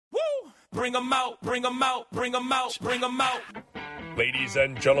Bring 'em out, bring 'em out, bring 'em out, bring 'em out. Ladies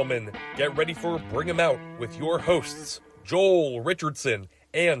and gentlemen, get ready for Bring 'em Out with your hosts, Joel Richardson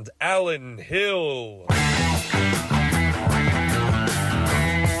and Alan Hill.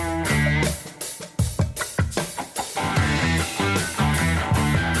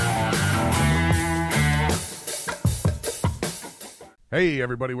 Hey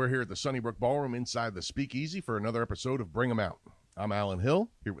everybody, we're here at the Sunnybrook Ballroom inside the Speakeasy for another episode of Bring 'em Out. I'm Alan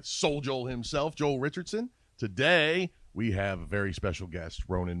Hill, here with Soul Joel himself, Joel Richardson. Today, we have a very special guest,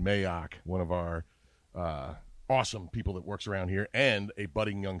 Ronan Mayock, one of our awesome people that works around here, and a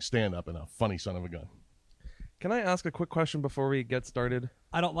budding young stand-up and a funny son of a gun. Can I ask a quick question before we get started?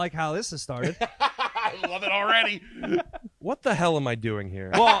 I don't like how this has started. I love it already. What the hell am I doing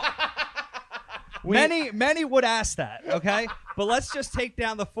here? Well, many would ask that, okay? But let's just take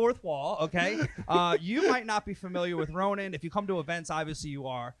down the fourth wall, okay? You might not be familiar with Ronan. If you come to events, obviously you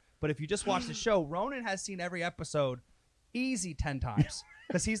are. But if you just watch the show, Ronan has seen every episode easy 10 times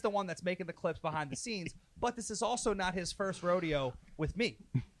because he's the one that's making the clips behind the scenes. But this is also not his first rodeo with me.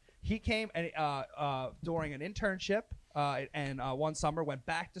 He came during an internship and one summer went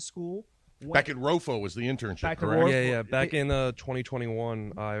back to school. Back at ROFO was the internship, correct? ROFO. Yeah. Back in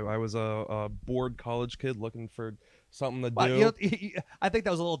 2021, I was a bored college kid looking for something to do. I think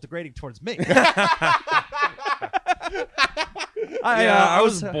that was a little degrading towards me. I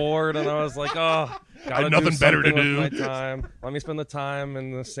was bored, and I was like, oh, I had nothing better to do. With my time. Let me spend the time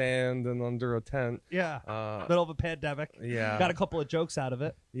in the sand and under a tent. Yeah, middle of a pandemic. Yeah. Got a couple of jokes out of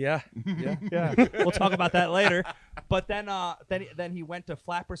it. Yeah. We'll talk about that later. But then he went to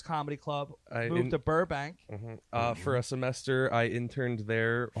Flappers Comedy Club, moved to Burbank. For a semester, I interned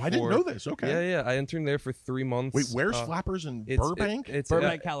there. I didn't know this. Okay. Yeah. I interned there for 3 months. Wait, where's Flappers in Burbank? It's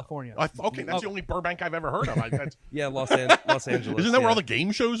Burbank, California. Okay, that's the only Burbank I've ever heard of. Yeah, Los Angeles. Isn't that where all the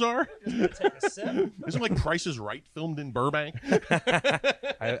game shows are? Just take a sip. Isn't like Price is Right filmed in Burbank?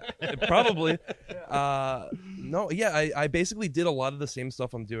 Probably. I basically did a lot of the same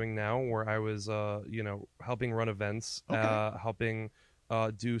stuff I'm doing now, where I was, helping run events, helping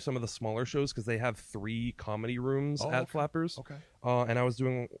do some of the smaller shows because they have 3 comedy rooms at Flappers. Okay. And I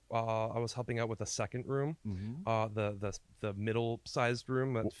was helping out with a second room, the middle-sized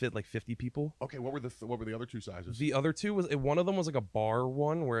room that fit like 50 people. Okay, what were the other 2 sizes? The other 2 one of them was like a bar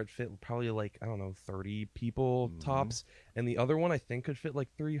one where it fit probably like 30 people tops, and the other one I think could fit like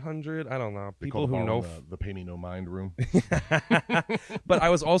 300. I don't know. People who know the pay me no mind room. But I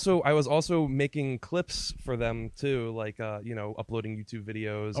was also making clips for them too, like uploading YouTube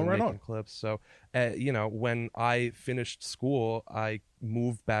videos and making clips. So when I finished school, I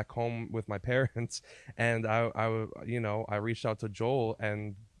moved back home with my parents, and I reached out to Joel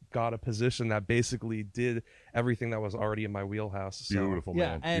and got a position that basically did everything that was already in my wheelhouse. So. Beautiful,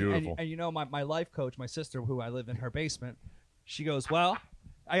 man. Beautiful. And my life coach, my sister, who I live in her basement, she goes, well,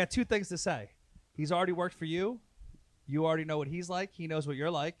 I got 2 things to say. He's already worked for you. You already know what he's like. He knows what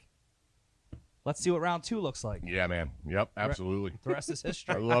you're like. Let's see what round 2 looks like. Yeah, man. Yep, absolutely. The rest is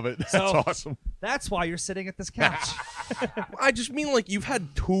history. I love it. That's So, awesome. That's why you're sitting at this couch. I just mean like you've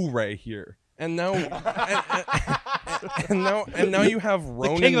had 2 right here, and now and now you have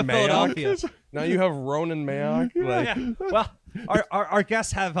Ronan King of Mayock. Philadelphia. Now you have Ronan Mayock. Like, Yeah. Well, our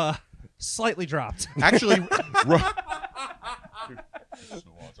guests have slightly dropped. Actually, so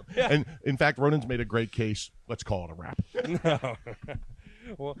awesome. And in fact, Ronan's made a great case. Let's call it a wrap. no.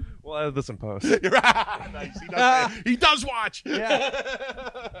 We'll edit this in post. Nice. He does watch.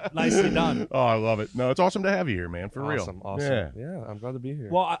 Yeah. Nicely done. Oh, I love it. No, it's awesome to have you here, man. For real. Awesome. Yeah, I'm glad to be here.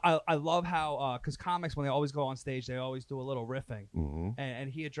 Well, I love how, because comics, when they always go on stage, they always do a little riffing. And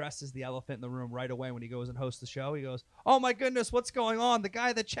he addresses the elephant in the room right away when he goes and hosts the show. He goes, oh, my goodness, what's going on? The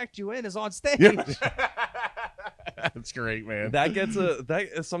guy that checked you in is on stage. Yeah. That's great, man.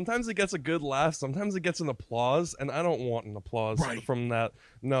 Sometimes it gets a good laugh. Sometimes it gets an applause, and I don't want an applause from that.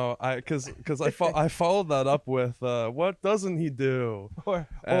 No, because I followed that up with what doesn't he do? Or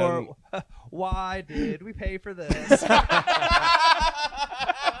why did we pay for this?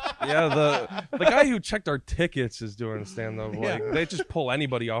 Yeah, the guy who checked our tickets is doing stand-up. Like, they just pull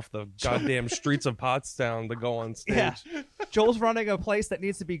anybody off the goddamn streets of Pottstown to go on stage. Yeah. Joel's running a place that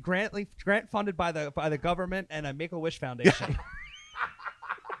needs to be grant funded by the government and a Make-A-Wish Foundation.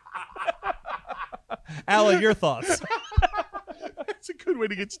 Alan, your thoughts? That's a good way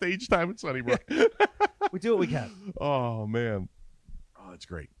to get stage time at Sunnybrook. We do what we can. Oh, man. Oh, that's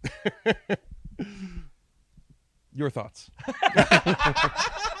great. Your thoughts?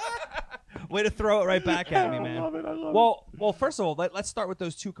 Way to throw it right back at me, man. I love it. Well, first of all, let's start with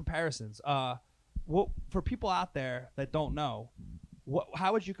those 2 comparisons. For people out there that don't know,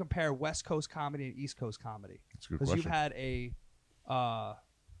 how would you compare West Coast comedy and East Coast comedy? That's a good Because you've question. had a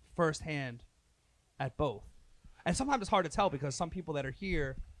firsthand at both. And sometimes it's hard to tell because some people that are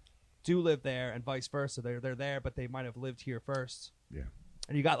here do live there and vice versa. They're there, but they might have lived here first. Yeah.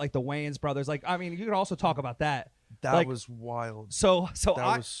 And you got like the Wayans brothers. Like, I mean, you could also talk about that. That Like, was wild. So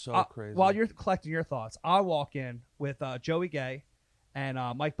That was so crazy. While you're collecting your thoughts, I walk in with Joey Gay and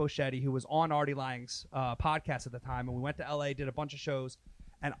Mike Boschetti, who was on Artie Lang's podcast at the time, and we went to LA, did a bunch of shows,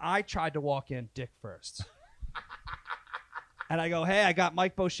 and I tried to walk in dick first. And I go, hey, I got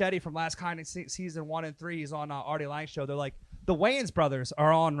Mike Boschetti from Last Kind of season 1 and 3. He's on Artie Lang's show. They're like, the Wayans brothers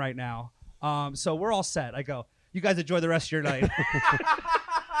are on right now, so we're all set. I go, you guys enjoy the rest of your night.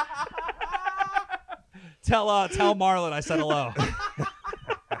 Tell Marlon I said hello.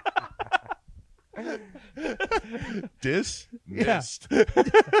 Dismissed.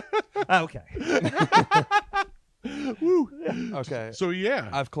 Okay. Woo. Okay. So yeah,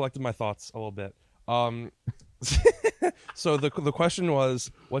 I've collected my thoughts a little bit. So the question was,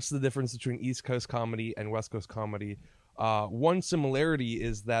 what's the difference between East Coast comedy and West Coast comedy? One similarity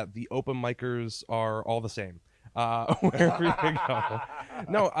is that the open micers are all the same. Wherever you go.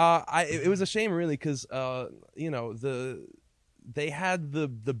 No, it was a shame really because they had the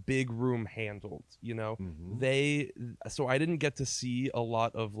big room handled. So I didn't get to see a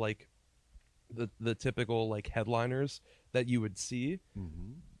lot of like the typical like headliners that you would see,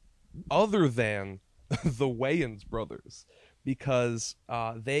 other than the Wayans brothers, because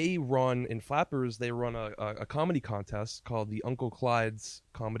they run in Flappers. They run a comedy contest called the Uncle Clyde's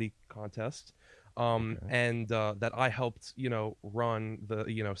Comedy Contest. And that I helped, run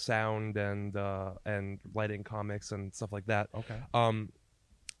the, sound and lighting comics and stuff like that. Okay.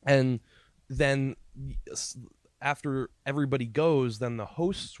 And then after everybody goes, then the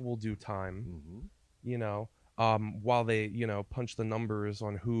hosts will do time, while they, punch the numbers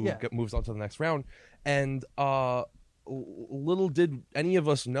on who moves on to the next round. And little did any of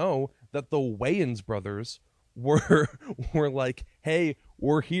us know that the Wayans brothers were like, hey,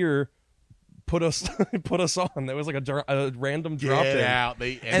 we're here. Put us on. There was like a random drop in. Get out.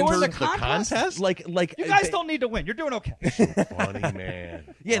 They entered entered the contest? Like You guys don't need to win. You're doing okay. Funny,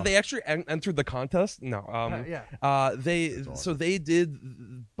 man. Yeah, they actually entered the contest. No, they did.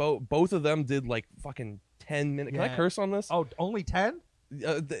 Both of them did like fucking 10 minutes. Can I curse on this? Oh, only 10?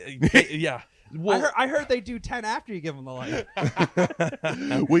 Yeah. Well, I heard they do 10 after you give them the light.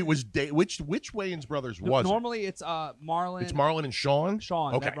 Wait, which Wayans brothers was Normally it's Marlon. It's Marlon and Sean?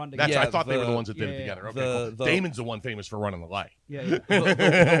 Sean, Okay. that run together. I thought they were the ones that did it yeah, together. Okay, cool. Damon's the one famous for running the light. Yeah. Is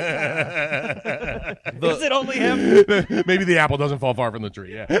it only him? Maybe the apple doesn't fall far from the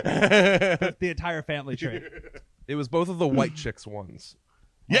tree. Yeah. The entire family tree. it was both of the white chicks ones.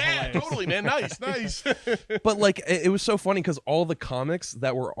 Yeah, hilarious. totally, man. Nice. But like it was so funny because all the comics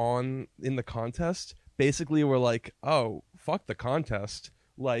that were on in the contest basically were like, oh, fuck the contest.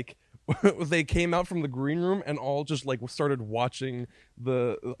 Like they came out from the green room and all just like started watching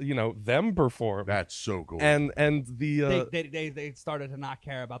them perform. That's so cool. And the they started to not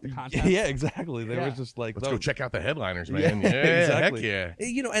care about the contest. yeah, exactly. They were just like, let's go check out the headliners, man. Yeah, exactly. Heck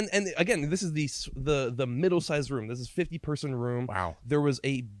yeah. And again, this is the middle-sized room. This is 50-person room. Wow. There was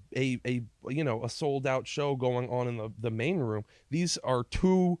a sold out show going on in the main room. These are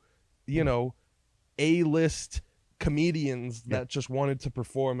two, A-list comedians that just wanted to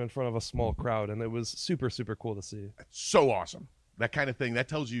perform in front of a small crowd, and it was super, super cool to see. So awesome. That kind of thing, that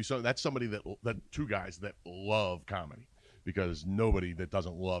tells you that's somebody that two guys that love comedy, because nobody that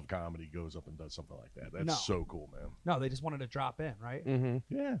doesn't love comedy goes up and does something like that. That's so cool, man. No, they just wanted to drop in, right? Mm-hmm.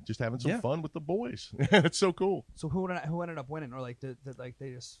 Yeah, just having some fun with the boys. That's so cool. So who ended up winning, or like did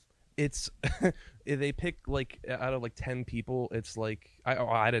they just? It's they pick like out of like 10 people. It's like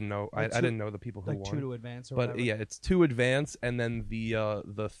I didn't know. I didn't know the people who like won. 2 to advance, or but whatever. yeah, it's 2 advance, and then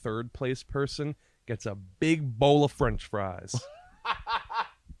the third place person gets a big bowl of French fries.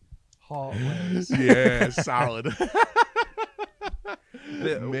 Hilarious. Yeah, solid.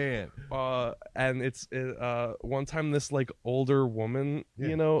 Man. And it's one time this like older woman,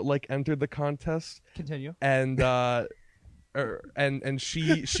 like entered the contest. Continue. And and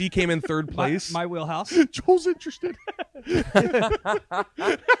she came in third place. My wheelhouse. Joel's interested. You're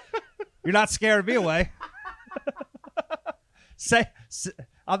not scaring me away.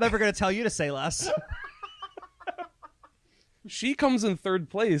 I'm never going to tell you to say less. She comes in third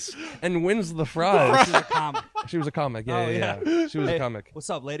place and wins the fries. She's a comic. She was a comic. Oh, Yeah. She was a comic. What's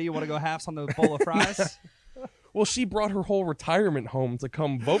up, lady? You want to go halves on the bowl of fries? Well, she brought her whole retirement home to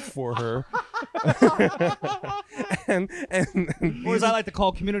come vote for her. and or as I like to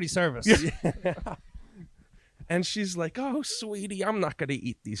call community service. And she's like, "Oh, sweetie, I'm not gonna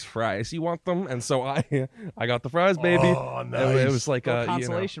eat these fries. You want them?" And so I got the fries, baby. Oh, nice. It was like a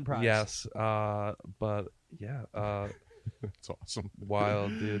consolation prize. Yes, but yeah, It's awesome.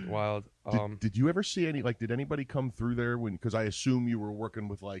 wild, dude, wild. Did you ever see any, like, did anybody come through there because I assume you were working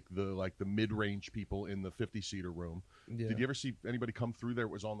with like the mid-range people in the 50-seater room. Yeah. Did you ever see anybody come through there that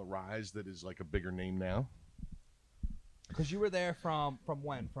was on the rise that is like a bigger name now? Because you were there from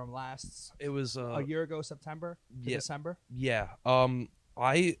when? From last It was a year ago, September to December. Yeah.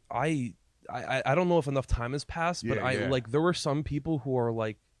 I don't know if enough time has passed, but Yeah. like there were some people who are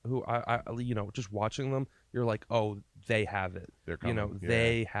like who I just watching them, you're like, oh, they have it. They're coming.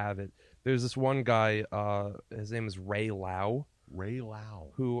 They have it. There's this one guy, his name is Ray Lau. Ray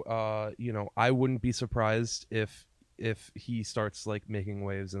Lau. Who I wouldn't be surprised if he starts like making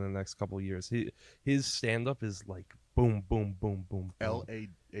waves in the next couple of years. His stand up is like boom, boom, boom, boom.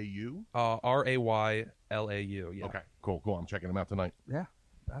 L-A-U? Raylau. Yeah. Okay, cool. I'm checking him out tonight. Yeah,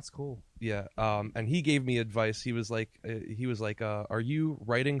 that's cool. Yeah. And he gave me advice. He was like, are you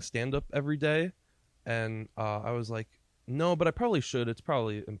writing stand up every day? And I was like, no, but I probably should. It's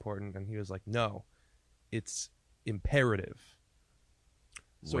probably important. And he was like, no, it's imperative.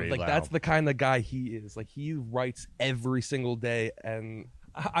 So Ray like Lau. that's the kind of guy he is. Like he writes every single day, and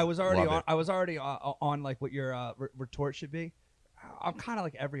I was already Love on. it. I was already on like what your retort should be. I'm kind of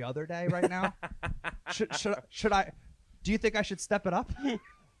like every other day right now. should I? Do you think I should step it up?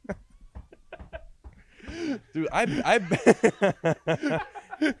 dude,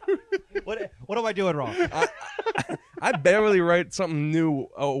 What am I doing wrong? I barely write something new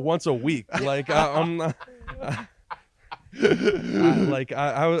once a week. Like I'm not.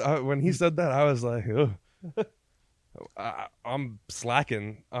 When he said that, I was like, ugh. I'm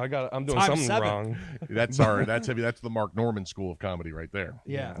slacking. I'm doing Times something 7. wrong. That's heavy. That's the Mark Norman School of Comedy right there.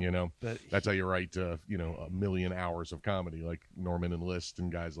 Yeah. But That's how you write, a million hours of comedy, like Norman and List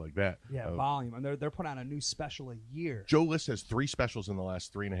and guys like that. Yeah, volume, and they're putting out a new special a year Joe List has 3 specials in the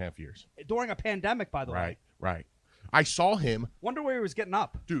last 3.5 years. during a pandemic. By the way, Right. I saw him. wonder where he was getting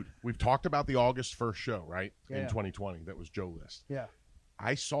up. Dude, we've talked about the August 1st show, right? In Yeah. 2020. That was Joe List. Yeah,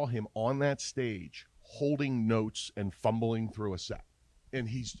 I saw him on that stage holding notes and fumbling through a set.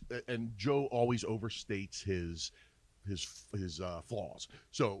 And Joe always overstates his flaws.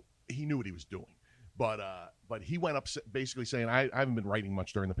 So he knew what he was doing. But he went up basically saying, I haven't been writing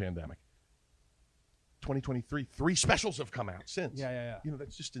much during the pandemic. 2023, 3 specials have come out since. Yeah.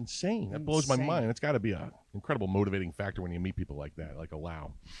 That's just insane. That blows my mind. It's got to be an incredible motivating factor when you meet people like that, like a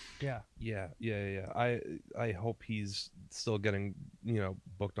Lau. Yeah. I hope he's still getting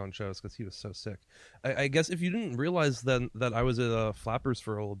booked on shows because he was so sick. I guess if you didn't realize then that I was at Flappers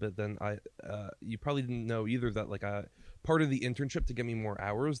for a little bit, then you probably didn't know either that like part of the internship to get me more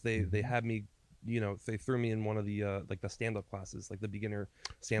hours, they had me. They threw me in one of the like the stand-up classes, like the beginner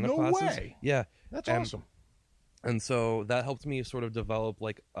stand-up classes. No way. Yeah, That's awesome. And so that helped me sort of develop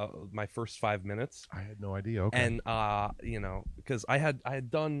like my first 5 minutes. I had no idea. Okay. And because I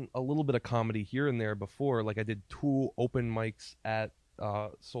had done a little bit of comedy here and there before. Like I did 2 open mics at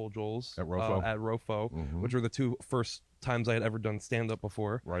Soul Joel's At Rofo. Mm-hmm. Which were the 2 first times I had ever done stand-up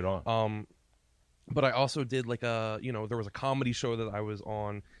before. Right on. But I also did like there was a comedy show that I was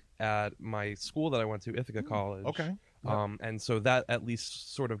on at my school that I went to, Ithaca College. Okay. And so that at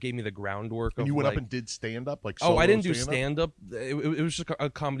least sort of gave me the groundwork. And of you went like, up and did stand-up? Like I didn't do stand-up? stand-up. It was just a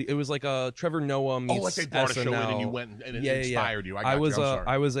comedy. It was like a Trevor Noah meets like they brought a show in SNL. and you went and it inspired you. I was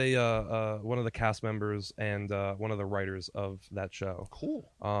one of the cast members and one of the writers of that show.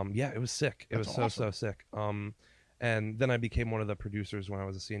 Cool. It was sick. It was awesome. so sick. And then I became one of the producers when I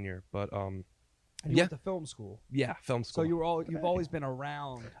was a senior. But And you went to film school. Yeah, film school. So you've always been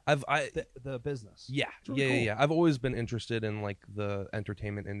around the business. Yeah, really cool. yeah. I've always been interested in like the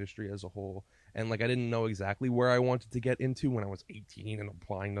entertainment industry as a whole, and like I didn't know exactly where I wanted to get into when I was 18 and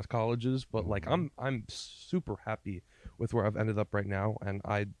applying to colleges, but like I'm super happy with where I've ended up right now, and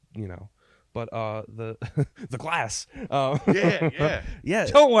but the the class. Yeah.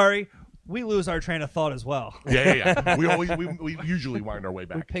 Don't worry. We lose our train of thought as well. Yeah. We usually wind our way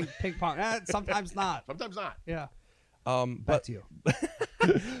back. Ping pong. Sometimes not. Sometimes not. Yeah. But to you.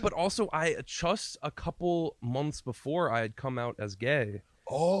 but also, I just a couple months before I had come out as gay.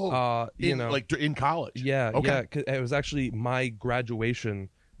 Oh, like in college. Yeah, okay. yeah. 'Cause it was actually my graduation.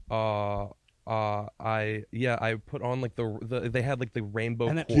 I put on like they had like the rainbow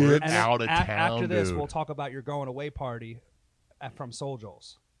And then, cord. Get out of town, after this, dude. we'll talk about your going away party from Soul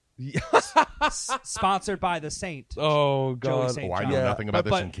Joel's. Yes. Sponsored by the Saint. Oh Joey God! St. Oh, I John. know nothing about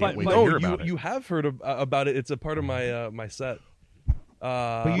this But- and can't but- wait but- to No, hear about it. you have heard about it. It's a part of my my set.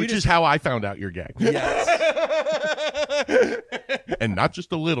 Which is how I found out you're gay. Yes. And not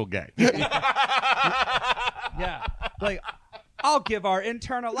just a little gay. Yeah. Like, I'll give our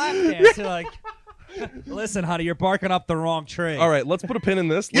intern a lap dance. You're like, listen, honey, you're barking up the wrong tree. All right, let's put a pin in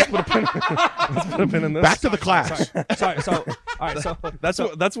this. Let's put a pin in this. Back to the class. Sorry. So, all right. So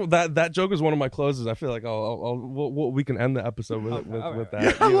that's what that joke is one of my closes. I feel like we can end the episode with that.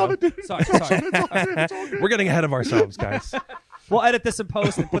 Yeah, I love it, dude. Sorry. We're getting ahead of ourselves, guys. We'll edit this in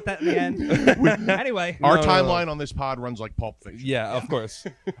post and put that in the end. Anyway, Our timeline on this pod runs like Pulp Fiction. Yeah, of course.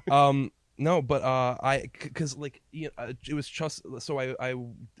 No, but because like it was just so I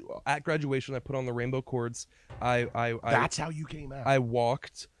at graduation I put on the rainbow cords. That's how you came out. I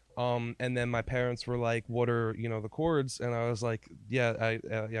walked. And then my parents were like, "What are the cords?" And I was like, "Yeah,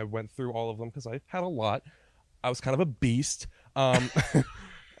 I went through all of them because I had a lot. I was kind of a beast."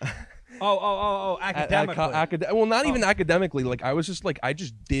 Academically. Well, not even academically. Like I was just like I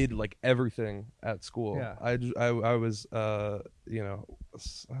just did like everything at school. Yeah. I was I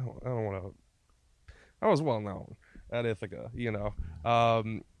don't want to. I was well known at Ithaca,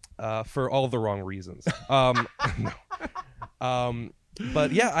 for all the wrong reasons.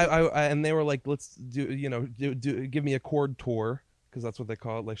 But yeah, I and they were like, let's do give me a chord tour. Because that's what they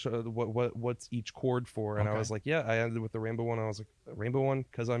call it. Like, what's each chord for? And I was like, yeah. I ended with the rainbow one. I was like, rainbow one,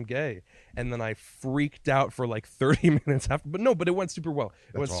 because I'm gay. And then I freaked out for like 30 minutes after. But it went super well.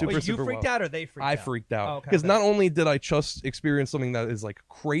 It went super Wait, you super freaked well. out or they freaked out? I freaked out. Oh, okay. Because not only did I just experience something that is like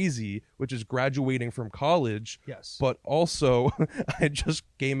crazy, which is graduating from college. Yes. But also, I just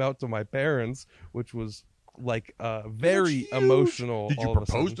came out to my parents, which was like very emotional. Did you all of a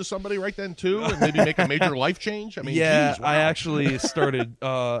propose sudden. to somebody right then too, and maybe make a major life change? I mean, yeah, geez, wow. I actually started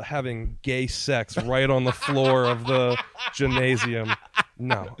having gay sex right on the floor of the gymnasium.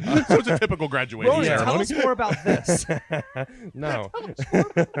 No, So it's a typical graduation Ronan, ceremony. tell us more about this. no.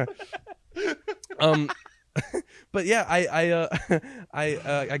 But yeah,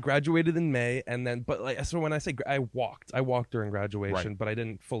 I graduated in May, and then so when I say I walked during graduation, Right. but I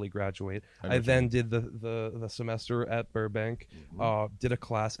didn't fully graduate. I I then did the semester at Burbank, did a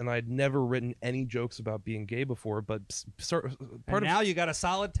class, and I'd never written any jokes about being gay before. But And now you got a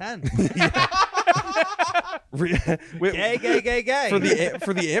solid 10. Wait, Gay.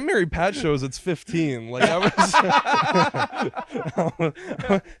 For the Aunt Mary Pat shows, it's 15. Like I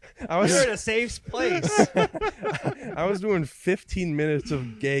was You're in a safe place. I was doing 15 minutes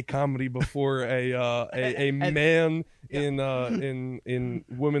of gay comedy before a man in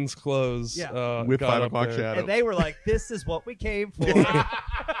women's clothes With got 5 up o'clock there. shadow. And they were like, this is what we came for.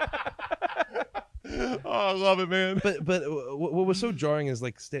 Oh, I love it, man. But what was so jarring is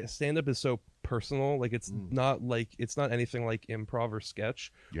like stand up is so personal. Like it's not anything like improv or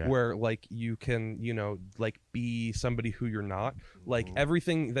sketch where like you can like be somebody who you're not. Like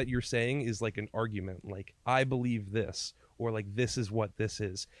everything that you're saying is like an argument. Like I believe this, or like this is what this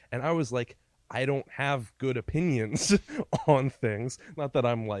is. And I was like, I don't have good opinions on things. Not that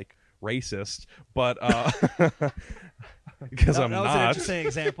I'm like racist, but because I'm that was not. an interesting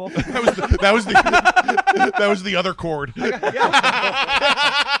example. That was the other chord.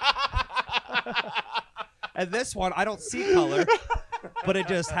 And this one, I don't see color, but it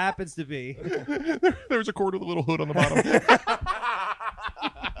just happens to be. There's a chord with a little hood on the bottom.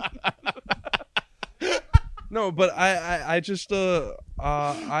 No, but I just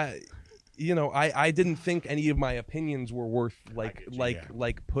I didn't think any of my opinions were worth like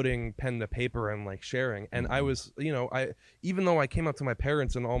putting pen to paper and like sharing. And I was even though I came out to my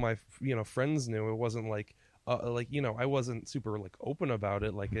parents and all my friends knew, it wasn't like I wasn't super like open about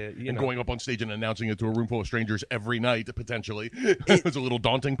it, like And going up on stage and announcing it to a room full of strangers every night, potentially, it was a little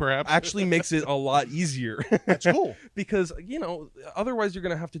daunting, perhaps. Actually makes it a lot easier. That's cool. Because otherwise you're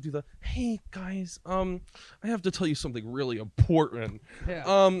gonna have to do the, hey guys, I have to tell you something really important.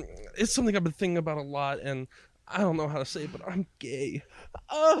 Yeah. It's something I've been thinking about a lot, and I don't know how to say it, but I'm gay.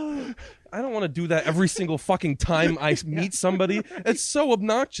 I don't want to do that every single fucking time I meet somebody. It's so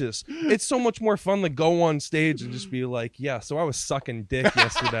obnoxious. It's so much more fun to go on stage and just be like, yeah, so I was sucking dick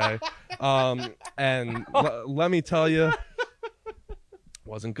yesterday. And let me tell you,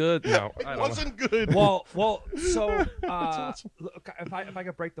 wasn't good. No, I don't Wasn't good. Well. So if I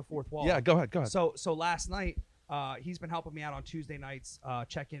could break the fourth wall. Yeah, go ahead. So last night, he's been helping me out on Tuesday nights,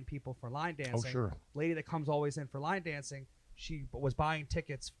 check in people for line dancing. Oh, sure. Lady that comes always in for line dancing, she was buying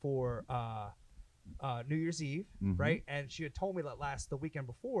tickets for New Year's Eve, right? And she had told me that the weekend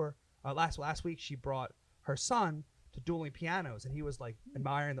before, last week, she brought her son to dueling pianos, and he was like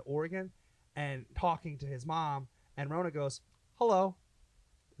admiring the organ and talking to his mom. And Rona goes, "Hello."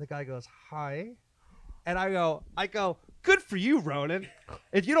 The guy goes, "Hi," and I go, Good for you, Ronan.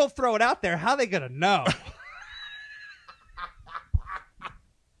 If you don't throw it out there, how are they gonna know?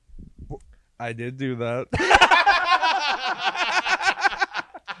 I did do that.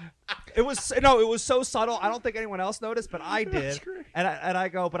 It was so subtle. I don't think anyone else noticed, but I did. And I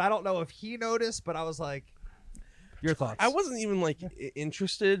go, but I don't know if he noticed. But I was like, your thoughts? I wasn't even like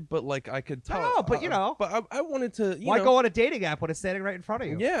interested, but like I could tell. No, but but I wanted to. Why go on a dating app when it's standing right in front of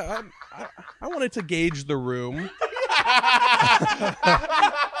you? Yeah, I wanted to gauge the room.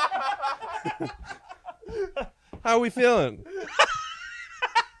 How are we feeling?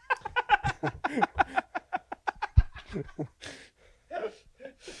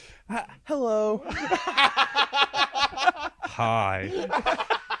 Hello. Hi.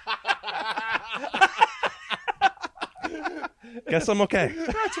 Guess I'm okay.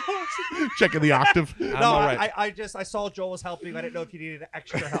 Checking the octave. No, all right. I saw Joel was helping. I didn't know if you needed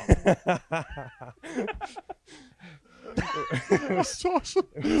extra help. That's awesome.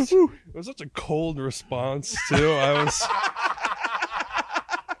 It was such a cold response too. I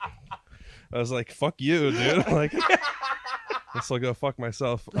was like, "Fuck you, dude!" Like, let's go fuck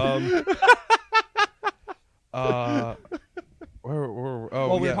myself. We were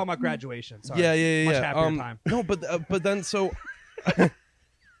talking about graduation. Sorry. Yeah. Much happier time. No, but then so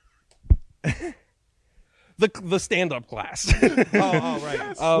the stand-up class.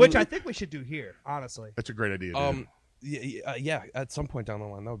 Right. Which I think we should do here. Honestly, That's a great idea. Dude. Yeah. At some point down the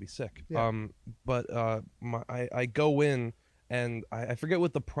line, that would be sick. Yeah. But I go in. And I forget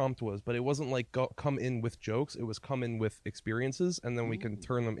what the prompt was, but it wasn't like come in with jokes. It was come in with experiences, and then we can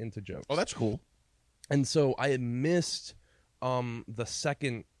turn them into jokes. Oh, that's cool. And so I had missed the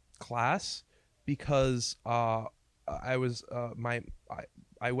second class because I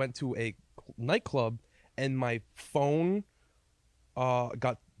went to a nightclub and my phone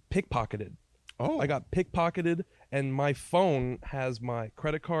got pickpocketed. Oh, I got pickpocketed, and my phone has my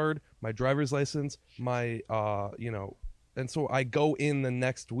credit card, my driver's license, my And so I go in the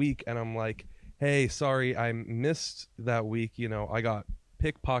next week and I'm like, hey, sorry, I missed that week. I got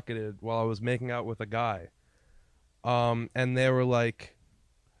pickpocketed while I was making out with a guy. And they were like,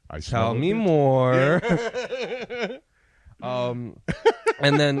 tell me more.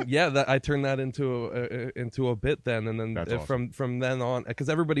 And then I turned that into a bit then, and then awesome. from then on, because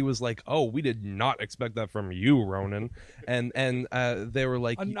everybody was like, "Oh, we did not expect that from you, Ronan," and they were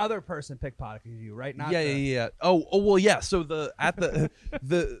like, another person pickpocketed you, right? Not yeah. Oh, well, yeah. So the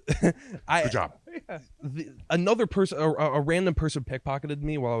good job. Another person, a random person, pickpocketed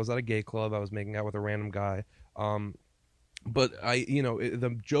me while I was at a gay club. I was making out with a random guy, but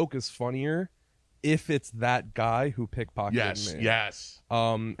the joke is funnier if it's that guy who pickpocketed me. Yes.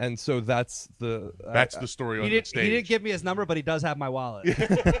 And so that's the story on the stage. He didn't give me his number, but he does have my wallet.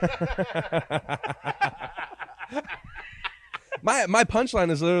 My punchline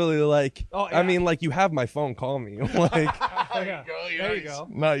is literally like, Oh, yeah. I mean, like, you have my phone, call me. Like, There you go.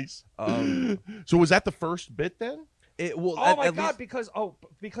 Nice. So was that the first bit then? Oh my God!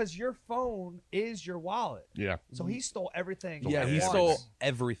 Because your phone is your wallet. Yeah. So he stole everything. Yeah, at he once. stole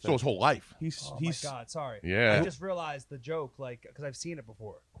everything. So his whole life. Oh my God! Sorry. Yeah. I just realized the joke, because I've seen it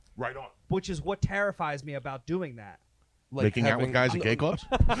before. Right on. Which is what terrifies me about doing that. like Making out with guys at gay clubs?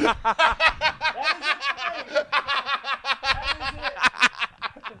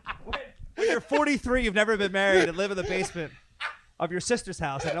 When you're 43, you've never been married, and live in the basement of your sister's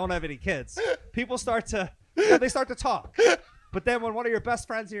house and don't have any kids, people start to talk. But then when one of your best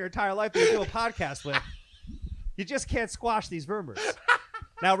friends in your entire life that you do a podcast with, you just can't squash these rumors.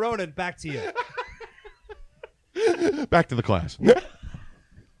 Now, Ronan, back to you. Back to the class. We'll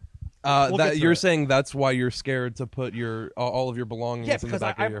you're saying that's why you're scared to put your all of your belongings in the because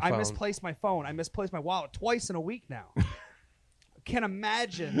back of your phone. I misplaced my phone. I misplaced my wallet twice in a week now. Can't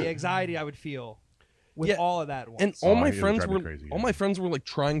imagine the anxiety I would feel with all of that at once. And all my it would friends drive me were crazy, all my friends were like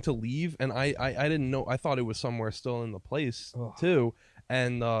trying to leave, and I didn't know. I thought it was somewhere still in the place too.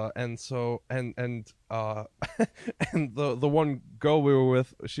 And so and the one girl we were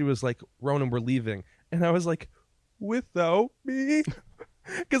with, she was like, Ronan, we're leaving, and I was like, without me,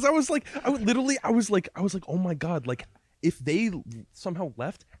 because I was like, oh my God, like, if they somehow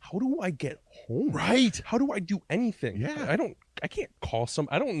left, how do I get home? Right. How do I do anything? Yeah. I can't call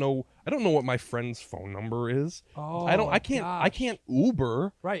I don't know what my friend's phone number is. Oh, I can't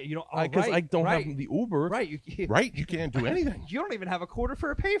Uber. Right, Because I don't have the Uber. Right, Right. You can't do anything. You don't even have a quarter for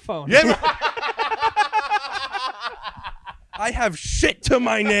a payphone. Yeah. I have shit to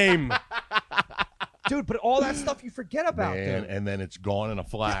my name. Dude, but all that stuff you forget about, Man, dude. and then it's gone in a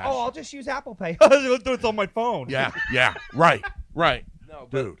flash. Oh, I'll just use Apple Pay. It's on my phone. Yeah. Right. No,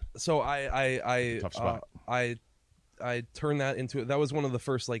 Dude. So I Tough spot. I turned that into, that was one of the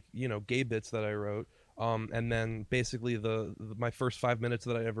first like, you know, gay bits that I wrote. And then basically my first 5 minutes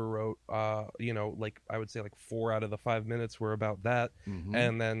that I ever wrote, you know, like I would say like 4 out of the 5 minutes were about that. Mm-hmm.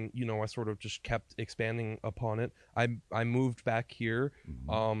 And then, you know, I sort of just kept expanding upon it. I moved back here.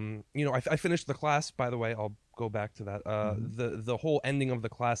 Mm-hmm. You know, I finished the class, by the way. I'll go back to that. The whole ending of the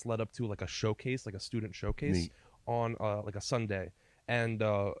class led up to like a showcase, like a student showcase. Neat. On like a Sunday. And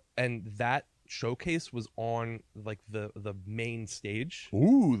that showcase was on like the main stage.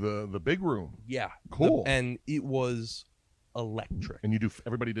 Ooh, the big room. Yeah, cool. And it was electric. And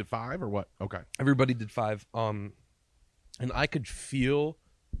everybody did 5 or what? Okay, everybody did 5. And I could feel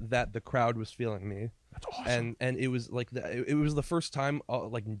that the crowd was feeling me. That's awesome. And it was like it was the first time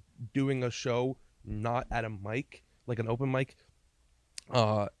like doing a show not at a mic, like an open mic.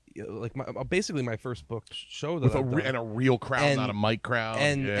 Like basically my first booked show that and a real crowd, not a mic crowd.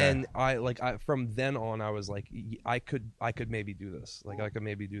 And I from then on I was like, I could maybe do this. Like I could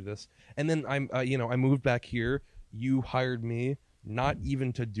maybe do this. And then I moved back here. You hired me not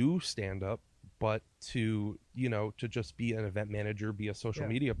even to do stand up, but to to just be an event manager, be a social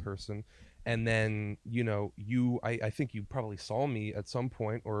media person. And then I think you probably saw me at some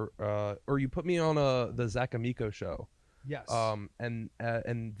point, or you put me on the Zach Amico show. Yes. And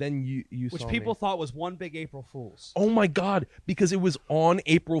then you which saw people me. thought was one big April Fool's. Oh my God! Because it was on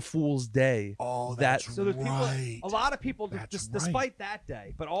April Fool's Day. Oh, So there's right. a lot of people, That's despite that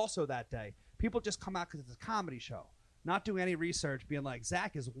day, but also that day, people just come out because it's a comedy show, not doing any research, being like,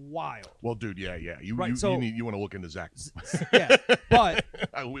 Zach is wild. Well, dude, yeah. You Right, you want to look into Zach. Yeah, but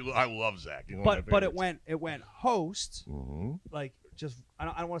I love Zach. He's one of my but it favorites. went host, Mhm. like just I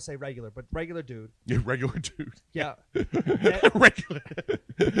don't want to say regular, but regular dude. Yeah, regular dude. Yeah. Regular.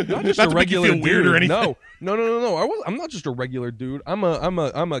 Not just Not a to make you regular feel dude. weird or anything. No. I'm not just a regular dude. I'm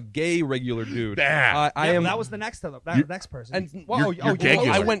a gay regular dude. Damn. I Yeah, am. that was the next next person. And You're I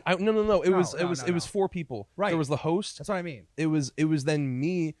regular. went. No. It was No. 4 people. Right. There was the host. That's what I mean. It was then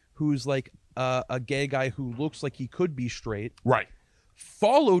me, who's like a gay guy who looks like he could be straight, Right.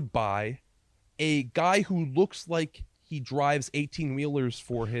 followed by a guy who looks like he drives 18-wheelers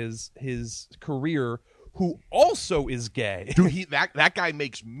for his career, who also is gay. Dude, that guy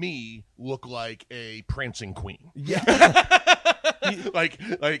makes me look like a prancing queen. Yeah.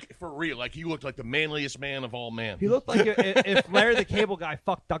 like for real. Like he looked like the manliest man of all men. He looked like if Larry the Cable Guy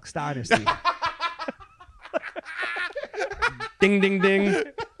fucked Duck's Dynasty. Ding, ding, ding.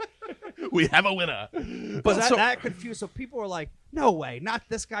 We have a winner. But so- that confused. So people were like, "No way, not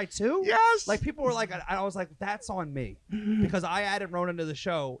this guy too." Yes. Like people were like, I was like, "That's on me," because I added Ronan to the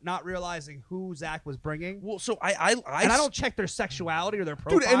show, not realizing who Zach was bringing. Well, so And I don't check their sexuality or their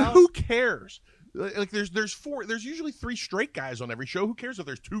profile. Dude, and who cares? Like there's usually 3 straight guys on every show. Who cares if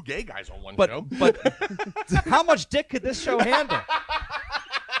there's 2 gay guys on one show? But How much dick could this show handle?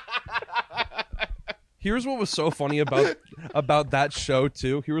 here's what was so funny about that show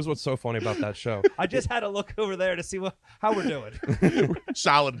too. Here's what's so funny about that show. I just had to look over there to see how we're doing.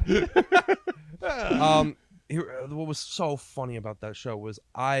 Solid. What was so funny about that show was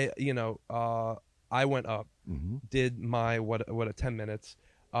I went up, did my what 10 minutes,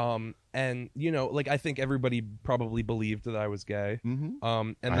 and like I think everybody probably believed that I was gay. And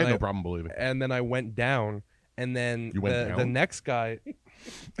And I then had no problem believing. And then I went down, and then You went the down? next guy.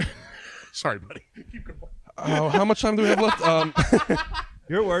 Sorry, buddy. Keep going. Oh, how much time do we have left?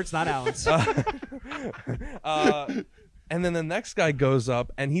 Your words, not Alan's. And then the next guy goes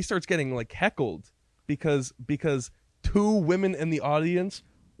up and he starts getting like heckled because 2 women in the audience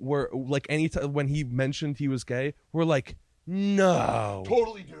were like, anytime when he mentioned he was gay, were like, no,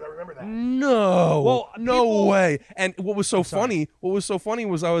 Totally, dude. I remember that. no, Well, no people- way. And what was so funny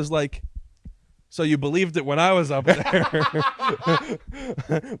was I was like, so you believed it when I was up there,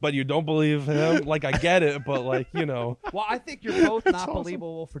 but you don't believe him? Like, I get it, but like, Well, I think you're both not awesome.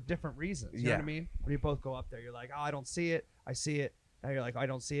 believable for different reasons. You know Yeah. what I mean? When you both go up there, you're like, "Oh, I don't see it. I see it." Now you're like, "I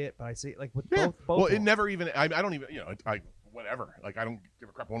don't see it, but I see it." Like with Yeah. both. Well, of it them. never even. I don't even. I whatever. Like I don't give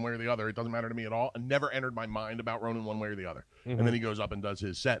a crap one way or the other. It doesn't matter to me at all. It never entered my mind about Ronan one way or the other. And then he goes up and does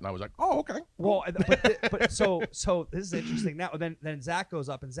his set, and I was like, oh, okay. Well, but so this is interesting. Now then Zach goes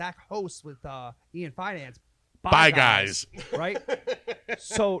up and Zach hosts with Ian Finance. Bye, guys. Right.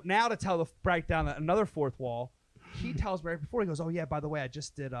 So now to break down another 4th wall, he tells me right before, he goes, "Oh yeah, by the way, I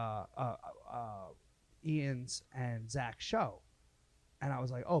just did Ian's and Zach's show," and I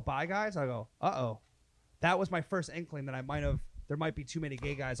was like, "Oh, bye guys." I go, "Uh-oh." That was my first inkling that there might be too many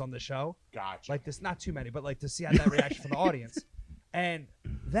gay guys on the show. Gotcha. Like this, not too many, but like to see that reaction from the audience. And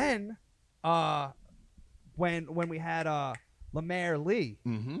then when we had Lemaire Lee,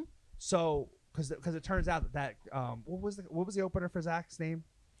 Mm-hmm. so because it turns out that what was the opener for Zach's name?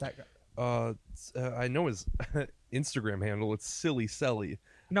 That guy. I know his Instagram handle. It's Silly Selly.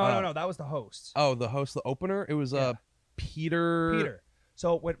 No, that was the host. Oh, the host, the opener. It was Peter.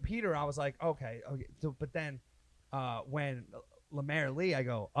 So when Peter, I was like, okay. So, but then when Lemaire Lee, I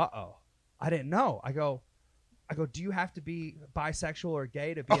go, I didn't know. I go, do you have to be bisexual or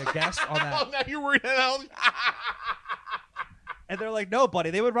gay to be a guest on that? Oh, now you're worried about And they're like, no, buddy.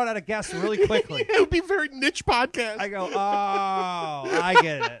 They would run out of guests really quickly. It would be a very niche podcast. I go, I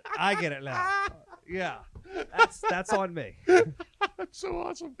get it now. Yeah, that's on me. That's so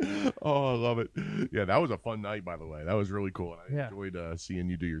awesome. Oh, I love it. Yeah, that was a fun night, by the way. That was really cool. And I enjoyed seeing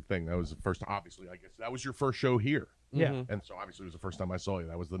you do your thing. That was the first, obviously, I guess that was your first show here. Yeah. And so obviously it was the first time I saw you.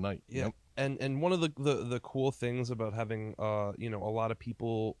 That was the night. Yeah. Yep. And one of the cool things about having a lot of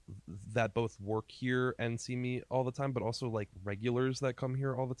people that both work here and see me all the time, but also like regulars that come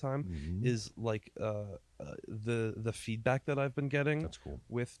here all the time, is like the feedback that I've been getting. That's cool.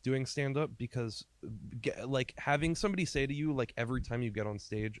 With doing stand up, because like having somebody say to you like every time you get on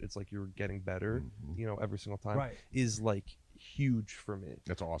stage, it's like you're getting better, every single time, right, is like huge for me.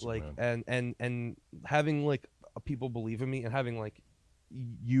 That's awesome. Like, man. and having like people believe in me, and having like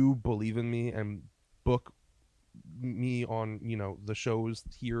you believe in me and book me on the shows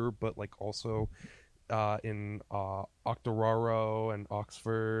here, but like also in Octoraro and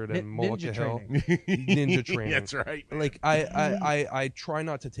Oxford and Mullica Hill. Ninja training. That's right, man. Like I try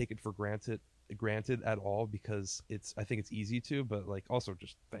not to take it for granted at all, because I think it's easy to, but like also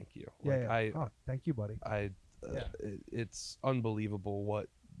just thank you. Like, thank you, buddy. It's unbelievable what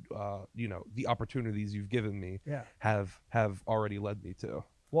the opportunities you've given me have already led me to.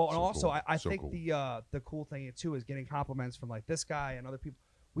 Well, and So also cool. I So think cool. the cool thing too is getting compliments from like this guy and other people.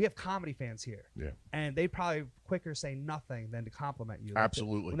 We have comedy fans here, and they probably quicker say nothing than to compliment you.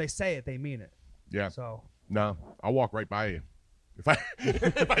 Absolutely. When they say it, they mean it. Yeah. So No, I'll walk right by you. If I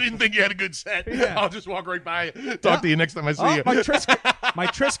didn't think you had a good set, I'll just walk right by you. Talk to you next time I see you. My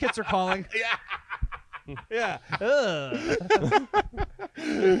Triscuits are calling. Yeah.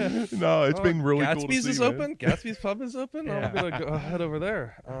 No, it's been really cool to Gatsby's see, is man. open. Gatsby's pub is open. I'm gonna go head over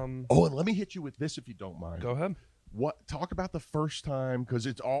there. Oh, and let me hit you with this if you don't mind. Go ahead. Talk about the first time, because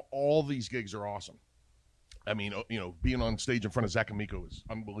it's all these gigs are awesome. I mean, being on stage in front of Zach and Miko is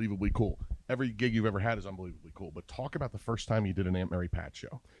unbelievably cool. Every gig you've ever had is unbelievably cool. But talk about the first time you did an Aunt Mary Pat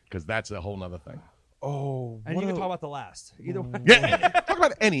show, because that's a whole nother thing. Oh, and you can talk about the last. Either one. Yeah, talk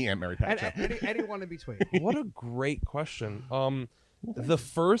about any Aunt Mary Pat show. Anyone in between. What a great question. The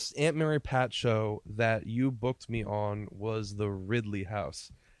first Aunt Mary Pat show that you booked me on was the Ridley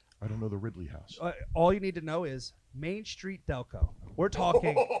House. I don't know the Ridley House. All you need to know is Main Street Delco. We're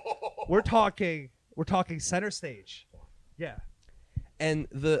talking center stage. Yeah. And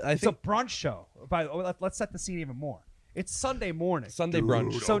it's a brunch show. Let's set the scene even more. It's Sunday morning. Sunday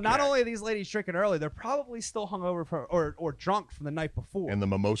brunch. So not only are these ladies drinking early, they're probably still hungover or drunk from the night before. And the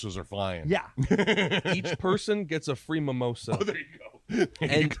mimosas are flying. Yeah. Each person gets a free mimosa. Oh, there you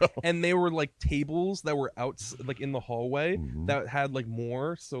go. And they were like tables that were out like in the hallway that had like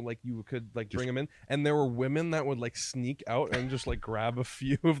more, so like you could like bring them in, and there were women that would like sneak out and just like grab a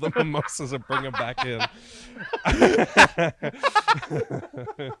few of the mimosas and bring them back in.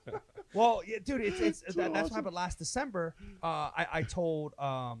 Well, yeah, dude, that's why. But last December, I told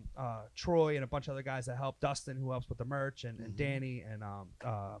Troy and a bunch of other guys that help, Dustin, who helps with the merch, and Danny and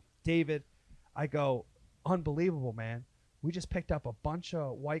David. I go, unbelievable, man. We just picked up a bunch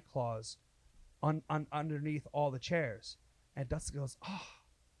of White Claws underneath all the chairs, and Dustin goes, "Oh,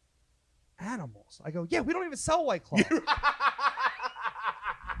 animals." I go, "Yeah, we don't even sell White Claws."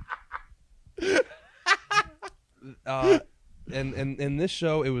 And in this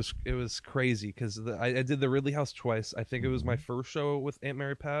show, it was crazy, because I did the Ridley House twice. I think it was my first show with Aunt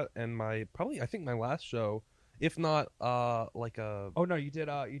Mary Pat, and I think my last show, if not like a. Oh no, you did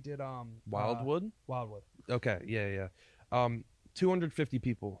Wildwood. Wildwood. Okay, yeah. 250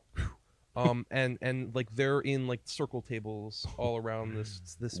 people. And like they're in like circle tables all around this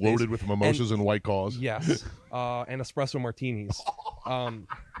space. Loaded with mimosas and White Claws. Yes. And espresso martinis.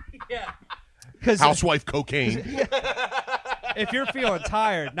 Yeah. Housewife cocaine. If you're feeling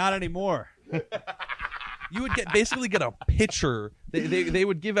tired, not anymore. You would basically get a pitcher. They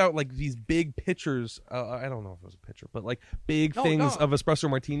would give out like these big pitchers. I don't know if it was a pitcher, but like big things of espresso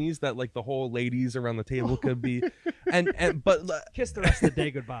martinis that like the whole ladies around the table could be, but kiss the rest of the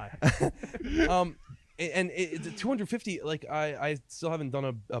day goodbye. And it's 250. Like I still haven't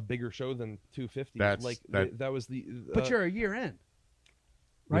done a bigger show than 250. That was the. But you're a year in.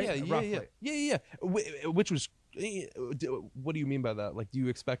 Right? Yeah. Which was What do you mean by that? Like, do you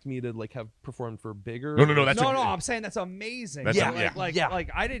expect me to like have performed for bigger? No. That's I'm saying that's amazing. Like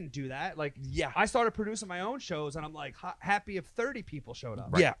I didn't do that. Like, I started producing my own shows, and I'm like happy if 30 people showed up.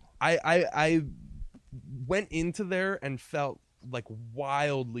 Right. Yeah, I went into there and felt like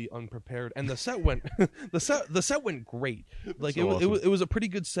wildly unprepared, and the set went the set went great. Like it was a pretty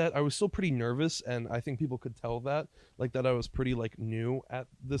good set. I was still pretty nervous, and I think people could tell that I was pretty like new at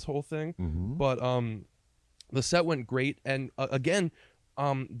this whole thing. But the set went great, and again,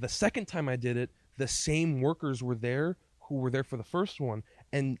 the second time I did it, the same workers were there who were there for the first one,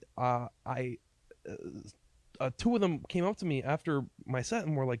 and two of them came up to me after my set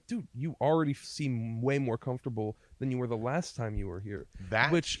and were like, "Dude, you already seem way more comfortable than you were the last time you were here."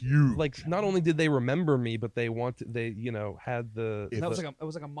 That's huge. Like, not only did they remember me, but they had the. It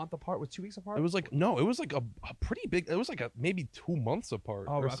was like a month apart, with 2 weeks apart. It was like a pretty big. It was like maybe 2 months apart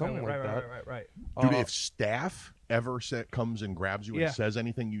or something like that. Right. Dude, if staff ever comes and grabs you and says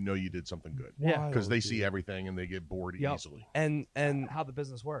anything, you know you did something good. Yeah, because they see everything and they get bored easily. And how the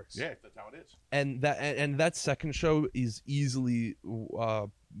business works. Yeah, that's how it is. And that second show is easily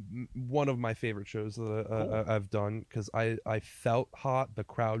one of my favorite shows that I've done, because I felt hot. The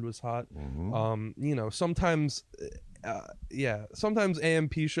crowd was hot. Sometimes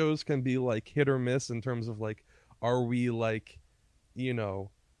AMP shows can be like hit or miss in terms of like, are we like,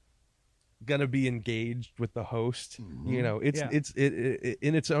 gonna be engaged with the host? It's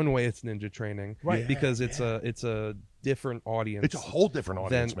in its own way, it's ninja training, right? Because it's a different audience. It's a whole different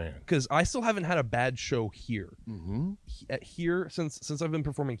audience, man. Because I still haven't had a bad show here. Here, since I've been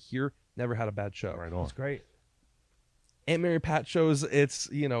performing here, never had a bad show. Right on. It's great. Aunt Mary Pat shows, it's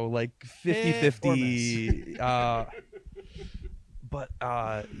like 50-50. But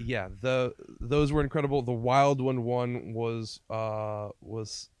those were incredible. The Wildwood one was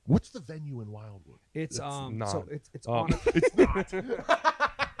What's the venue in Wildwood? It's not. So it's on. It's not.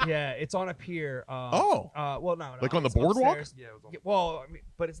 Yeah, it's on a pier. Well, no, like on the boardwalk. Upstairs. Well, I mean,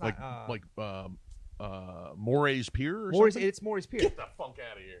 but it's not like Moray's Pier or Moray's. something? It's Moray's Pier. Get the funk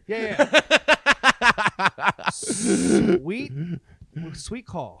out of here. Yeah. Sweet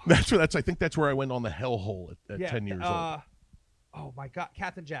call. I think that's where I went on the hellhole at 10 years old. Oh my God,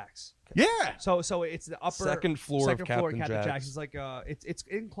 Captain Jack's. Yeah. So it's the upper second floor of Captain Jack's. Jack's. It's like it's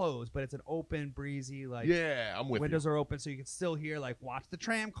enclosed, but it's an open, breezy, like, yeah, I'm with windows you. are open, so you can still hear like, watch the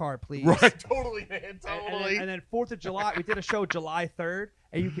tram car, please. Right, totally, man, totally. And then 4th of July, we did a show July 3rd,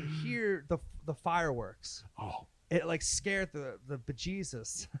 and you can hear the fireworks. Oh. It like scared the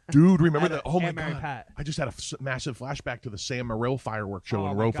bejesus. Dude, remember that? Oh my Aunt Mary God! Pat. I just had a massive flashback to the Sam Morril fireworks show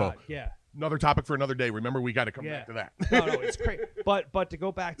in my Rofo. God, yeah. Another topic for another day. Remember, we got to come back to that. No, it's great. But to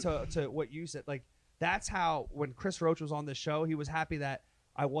go back to what you said, like, that's how, when Chris Roach was on this show, he was happy that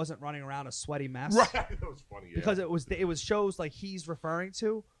I wasn't running around a sweaty mess. Right, that was funny. Yeah. Because it was shows like he's referring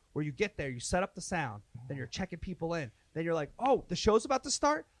to, where you get there, you set up the sound, then you're checking people in, then you're like, oh, the show's about to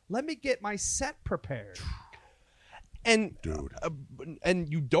start. Let me get my set prepared. And dude,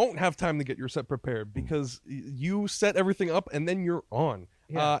 and you don't have time to get your set prepared because you set everything up and then you're on.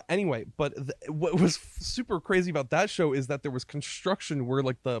 Yeah. Anyway, but what was super crazy about that show is that there was construction where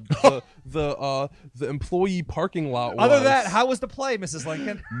like the employee parking lot was. Other than that, how was the play, Mrs.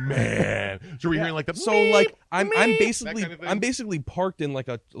 Lincoln? Man, so we're hearing like the I'm basically parked in like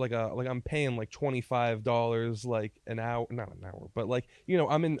I'm paying like $25 like an hour, not an hour, but like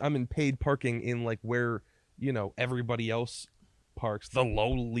I'm in paid parking in like where everybody else parks, the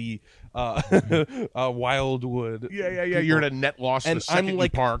lowly Wildwood. Yeah. You're at a net loss and the second you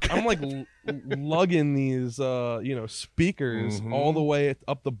park. I'm like lugging these speakers all the way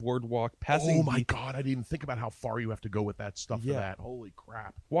up the boardwalk, passing. Oh my God, I didn't even think about how far you have to go with that stuff for that. Holy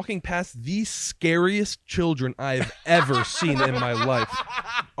crap! Walking past the scariest children I've ever seen in my life.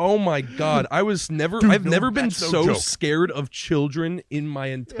 Oh my God, I've never been so scared of children in my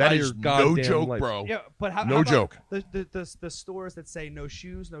entire goddamn no joke, life. Bro. Yeah, but how no joke. The stores that say no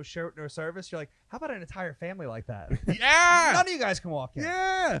shoes, no shirt, no service. You're like, how about an entire family like that? Yeah, none of you guys can walk in.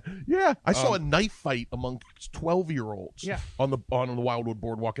 Yeah. I saw a knife fight among 12-year-olds. Yeah. on the Wildwood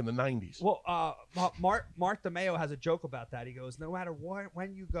Boardwalk in the 90s. Well, Mark DeMeo has a joke about that. He goes, no matter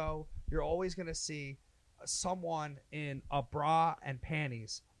when you go, you're always going to see someone in a bra and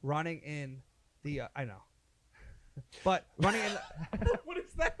panties running in the. I know. But running in. What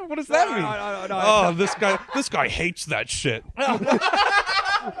is that? What does that mean? No, oh, this guy hates that shit.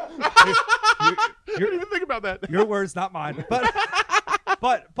 You didn't even think about that. Your words, not mine. But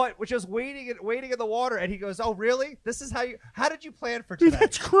but we're just waiting in the water, and he goes, "Oh, really? This is how did you plan for today?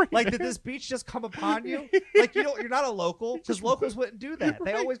 That's great. Like, did this beach just come upon you? Like, you're not a local, because locals wouldn't do that. Right.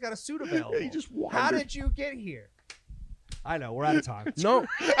 They always got a suit available. Yeah, you just wandered. How did you get here? I know we're out of time. No.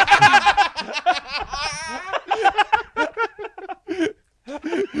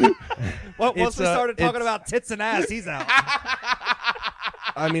 Once we started talking about tits and ass, he's out.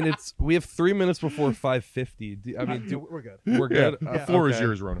 I mean, we have 3 minutes before 5:50. We're good. We're good. The floor is Okay.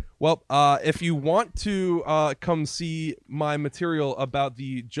 yours, Ronan. Well, if you want to come see my material about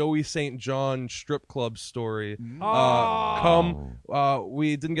the Joey St. John strip club story, come.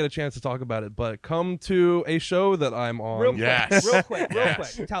 We didn't get a chance to talk about it, but come to a show that I'm on. Real quick. Yes. Real quick.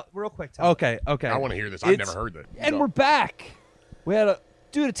 Real quick. Tell Okay. I want to hear this. I've never heard that. And we're back. We had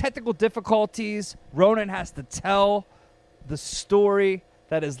due to technical difficulties, Ronan has to tell the story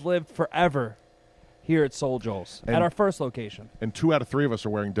that has lived forever here at Soul Joel's at our first location. And 2 out of 3 of us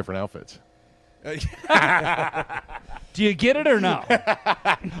are wearing different outfits. Do you get it or no?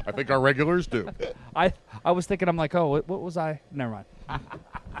 I think our regulars do. I was thinking, I'm like, oh, what was I? Never mind.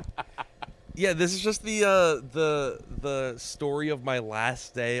 Yeah, this is just the story of my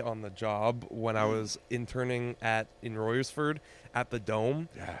last day on the job when I was interning in Royersford at the Dome.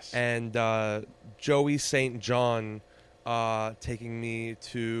 Yes. And Joey St. John taking me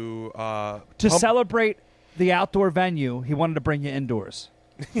to Celebrate the outdoor venue, he wanted to bring you indoors.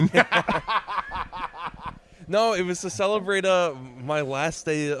 No, it was to celebrate my last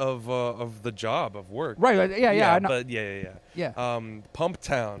day of the job of work. Right. Yeah. I know. But yeah. Pump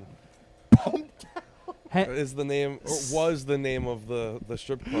Town. Is the name or was the name of the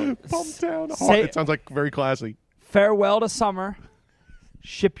strip club? Hometown. Say- It sounds like very classy. Farewell to summer.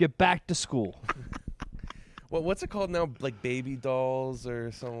 Ship you back to school. Well, what's it called now? Like Baby Dolls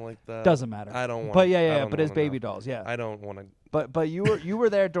or something like that? Doesn't matter. I don't want. But yeah. But it's Baby Dolls. Yeah. I don't want to. But you were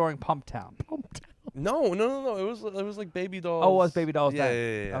there during Pump Town. No. It was like Baby Dolls. Oh, it was Baby Dolls.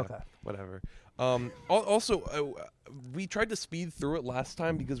 Yeah. Okay. Whatever. Also, we tried to speed through it last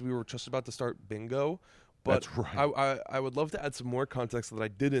time because we were just about to start bingo. But That's right. I would love to add some more context that I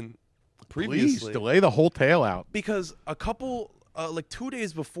didn't previously. Please delay the whole tale out. Because a couple, like 2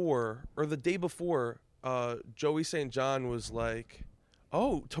 days before or the day before, Joey St. John was like,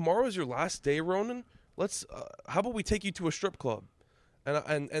 "Oh, tomorrow's your last day, Ronan. Let's. How about we take you to a strip club?"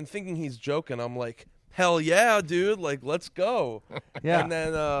 And thinking he's joking, I'm like, "Hell yeah, dude! Like, let's go." Yeah. And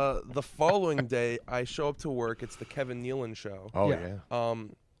then the following day, I show up to work. It's the Kevin Nealon show. Oh, Yeah. yeah.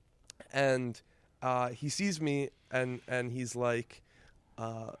 And he sees me and he's like,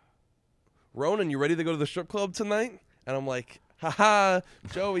 "Ronan, you ready to go to the strip club tonight?" And I'm like, "Haha,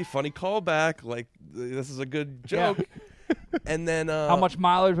 Joey, funny callback. Like, this is a good joke." Yeah. And then How much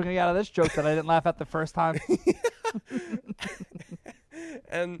mileage we're gonna get out of this joke that I didn't laugh at the first time?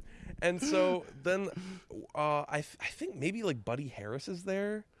 and so then I think maybe like Buddy Harris is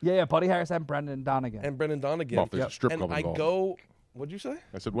there Yeah. Buddy Harris and Brendan Donegan. and Brendan Donegan. Well, if there's a strip and club I involved. go, what'd you say?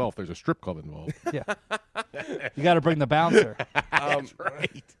 I said, well, if there's a strip club involved. Yeah. You got to bring the bouncer. That's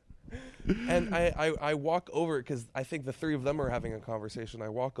right. And I walk over because I think the three of them are having a conversation. I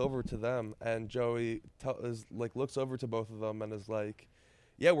walk over to them, and Joey looks over to both of them and is like,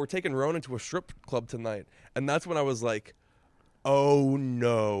 "Yeah, we're taking Ronan to a strip club tonight." And that's when I was like, "Oh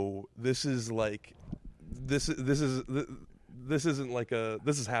no, this is happening."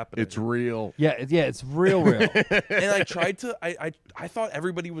 It's real. Yeah. It's real. And I tried to. I thought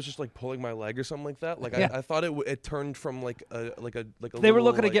everybody was just like pulling my leg or something like that. Like Yeah. I thought it turned from like a They were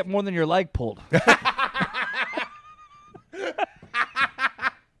looking to get more than your leg pulled.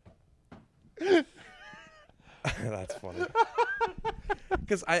 That's funny.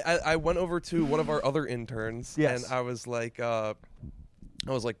 Because I went over to one of our other interns, Yes. and I was like,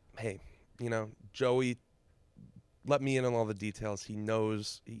 hey, Joey, let me in on all the details. He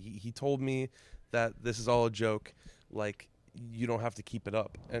knows. He told me that this is all a joke. Like, you don't have to keep it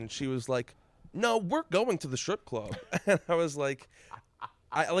up. And she was like, "No, we're going to the strip club." And I was like,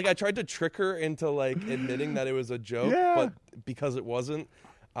 I tried to trick her into like admitting that it was a joke, Yeah. but because it wasn't.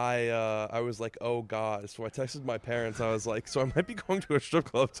 I was like, "Oh God!" So I texted my parents. I was like, "So I might be going to a strip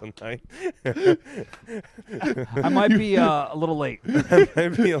club tonight. I might be a little late. I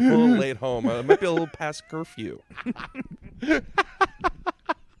might be a little late home. I might be a little past curfew."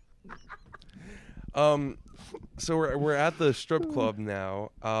 So we're at the strip club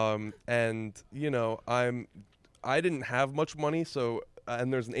now, and I didn't have much money, so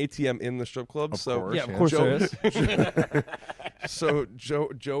and there's an ATM in the strip club, Of course, Yeah, of course there is. So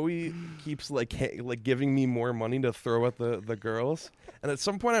Joey keeps like giving me more money to throw at the girls, and at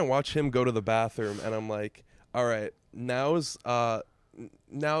some point I watch him go to the bathroom, and I'm like, "All right, now's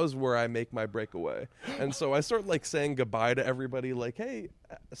now is where I make my breakaway. And so I start like saying goodbye to everybody, like, hey,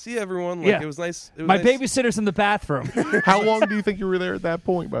 see everyone. Like, it was nice. My babysitter's in the bathroom. How long do you think you were there at that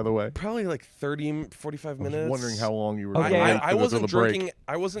point, by the way? Probably like 30, 45 minutes. I was wondering how long you were Okay. there. I wasn't drinking. Break.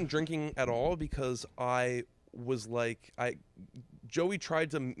 I wasn't drinking at all because I was like, Joey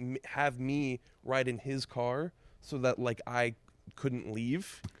tried to have me ride in his car so that like I couldn't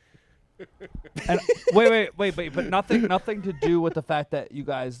leave. And wait, but nothing to do with the fact that you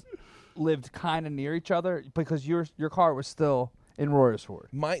guys lived kind of near each other because your car was still in Royersford.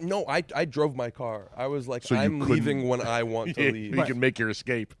 I drove my car. I was like, So I'm leaving when I want to leave. You can make your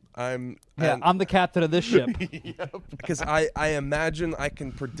escape. I'm the captain of this ship. Because I imagine I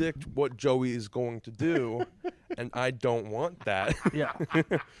can predict what Joey is going to do, and I don't want that. Yeah.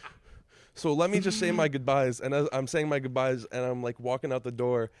 So let me just say my goodbyes, and as I'm saying my goodbyes, and I'm like walking out the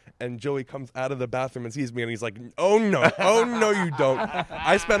door, and Joey comes out of the bathroom and sees me, and he's like, oh no, you don't.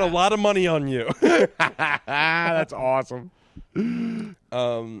 I spent a lot of money on you. That's awesome.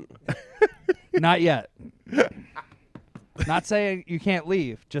 Not yet. Not saying you can't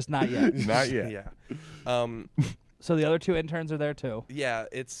leave, just not yet. Not yet. Yeah. So the other two interns are there too. Yeah,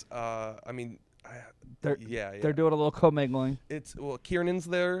 it's, I mean, They're doing a little commingling. It's, well, Kiernan's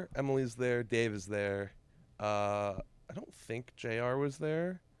there, Emily's there, Dave is there. I don't think JR was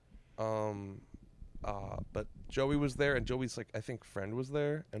there. But Joey was there, and Joey's, like, I think friend was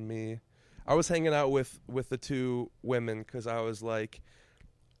there, and me. I was hanging out with the two women because I was like,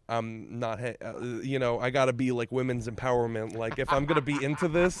 I'm not, I got to be like women's empowerment. Like, if I'm going to be into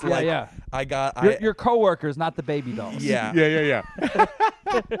this, Your coworkers, not the baby dolls. Yeah. Yeah.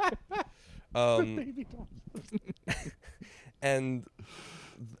 And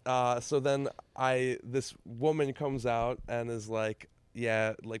so then this woman comes out and is like,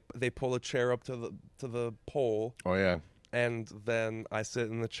 yeah, like they pull a chair up to the pole. Oh yeah. And then I sit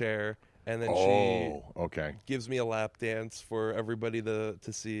in the chair, and then okay. gives me a lap dance for everybody to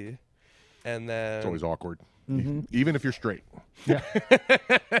see. And then It's always awkward. Mm-hmm. Even if you're straight. Yeah.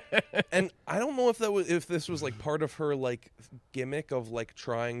 And I don't know if this was like part of her like gimmick of like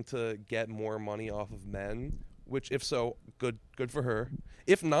trying to get more money off of men, which if so, good for her.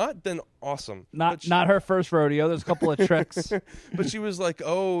 If not, then awesome. Not her first rodeo. There's a couple of tricks. But she was like,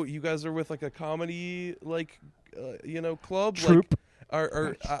 "Oh, you guys are with like a comedy like club Troupe.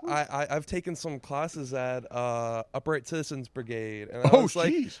 Like, I've taken some classes at Upright Citizens Brigade, and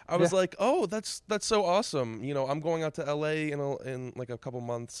I was like, oh, that's so awesome. I'm going out to LA in like a couple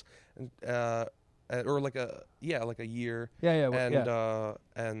months, and or like a year.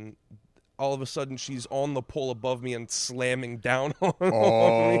 And all of a sudden she's on the pole above me and slamming down on me.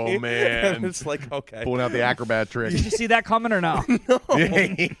 Oh man, and it's like, okay, pulling out the acrobat trick. Did you see that coming or no?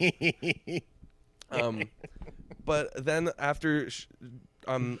 But then after she's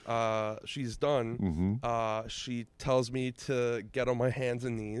done, she tells me to get on my hands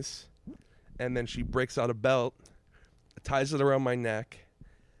and knees, and then she breaks out a belt, ties it around my neck,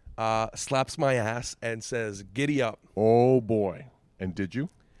 slaps my ass, and says, "Giddy up." Oh boy! And did you?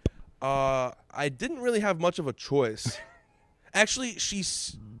 I didn't really have much of a choice. Actually,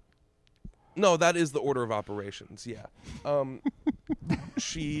 no, that is the order of operations. Yeah.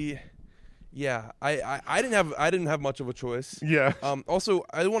 Yeah, I didn't have much of a choice. Yeah. Also,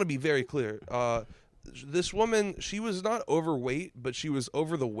 I want to be very clear. This woman, she was not overweight, but she was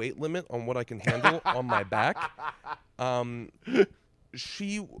over the weight limit on what I can handle on my back. I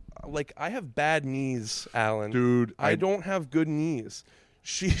have bad knees, Alan. Dude, I don't have good knees.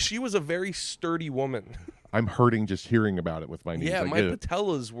 She was a very sturdy woman. I'm hurting just hearing about it with my knees. Yeah, my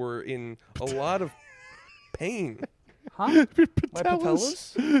patellas were in a lot of pain. Huh? My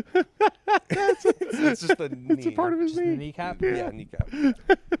patellas? It's just a knee. It's a part of his The knee. kneecap? Yeah, kneecap. I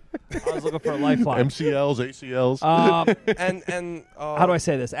was looking for a lifeline. MCLs, ACLs. And How do I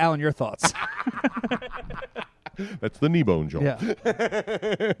say this? Alan, your thoughts. That's the knee bone, Joel. Yeah.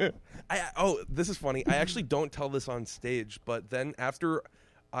 This is funny. I actually don't tell this on stage, but then after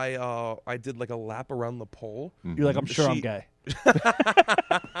I did like a lap around the pole. You're like, I'm sure I'm gay.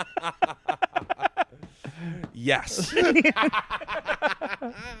 Yes.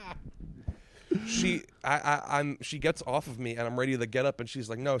 She gets off of me, and I'm ready to get up, and she's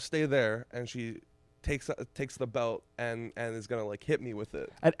like, "No, stay there." And she takes the belt and is gonna like hit me with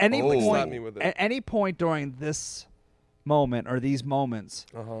it. At any slap me with it. at any point during this moment or these moments,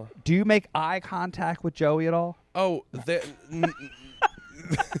 do you make eye contact with Joey at all? Oh,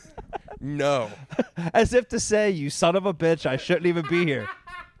 no. As if to say, "You son of a bitch! I shouldn't even be here.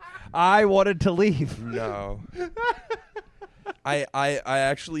 I wanted to leave." No. I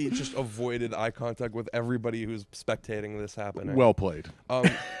actually just avoided eye contact with everybody who's spectating this happening. Well played.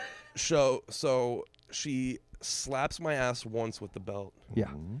 So she slaps my ass once with the belt. Yeah.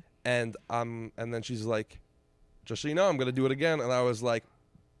 And then she's like, just so you know, I'm gonna do it again. And I was like,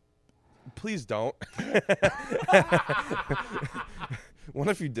 please don't. What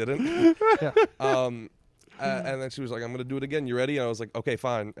if you didn't? Yeah. And then she was like, I'm gonna do it again. You ready? And I was like, okay,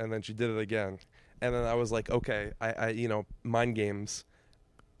 fine. And then she did it again. And then I was like, okay, I mind games.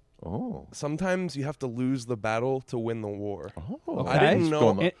 Oh. Sometimes you have to lose the battle to win the war. Oh. Okay. I didn't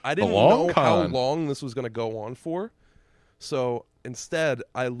know how con. long this was going to go on for. So instead,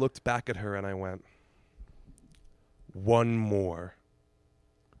 I looked back at her and I went, one more.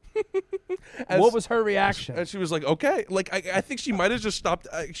 What was her reaction? And she was like, okay. Like, I think she might have just stopped.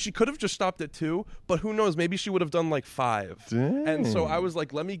 She could have just stopped at 2, but who knows? Maybe she would have done like 5. Dang. And so I was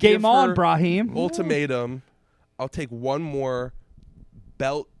like, let me Game give on, her Brahim. ultimatum. I'll take one more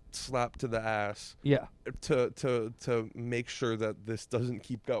belt slap to the ass. Yeah. To make sure that this doesn't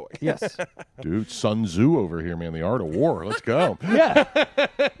keep going. Yes. Dude, Sun Tzu over here, man. The art of war. Let's go. Yeah.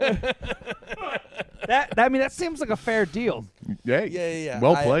 That seems like a fair deal. Hey, Yeah.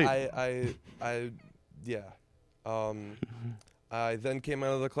 Well played. I then came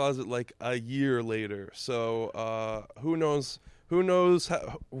out of the closet like a year later. So who knows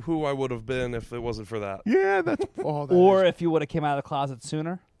who I would have been if it wasn't for that. Yeah, that's all. Or if you would have came out of the closet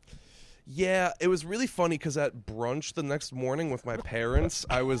sooner. Yeah, it was really funny because at brunch the next morning with my parents,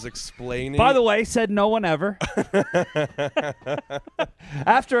 I was explaining. By the way, said no one ever.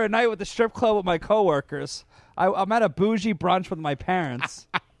 After a night with the strip club with my coworkers, I'm at a bougie brunch with my parents.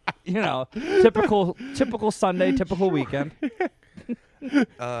 Typical Sunday, typical weekend.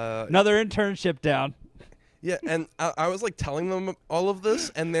 Another internship down. Yeah, and I was like telling them all of this,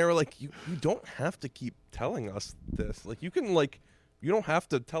 and they were like, "You don't have to keep telling us this. Like, you can like." You don't have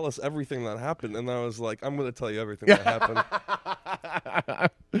to tell us everything that happened. And I was like, I'm going to tell you everything that happened.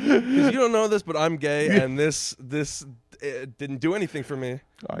 Because you don't know this, but I'm gay, and this it didn't do anything for me.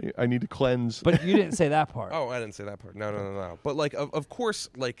 I need to cleanse. But you didn't say that part. Oh, I didn't say that part. No. But, like, of course,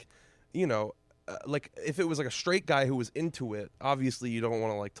 like, like, if it was, like, a straight guy who was into it, obviously you don't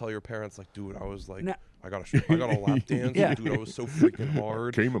want to, like, tell your parents, like, dude, I was, like... I got a lap dance, Yeah. dude. I was so freaking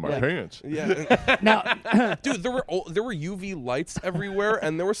hard. Came in my pants. Yeah. Now, Dude, there were UV lights everywhere,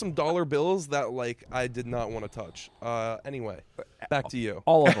 and there were some dollar bills that like I did not want to touch. Anyway, back to you.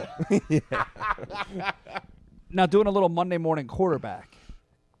 all of them. Now, doing a little Monday morning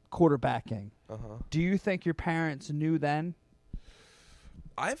quarterbacking. Do you think your parents knew then?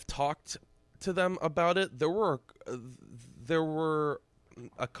 I've talked to them about it. There were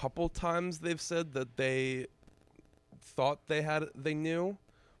a couple times they've said that they thought they knew,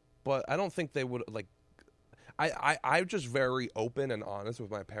 but I don't think they would like. I'm just very open and honest with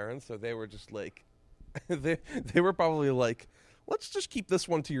my parents, so they were just like, they were probably like, let's just keep this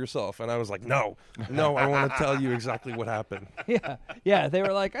one to yourself, and I was like, no, I want to tell you exactly what happened. Yeah. They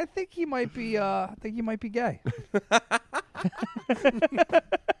were like, I think he might be gay.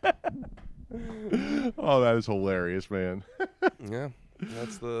 Oh, that is hilarious, man. Yeah.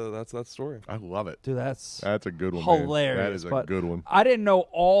 That's that story. I love it. Dude, that's a good one. hilarious. Man. That is a good one. I didn't know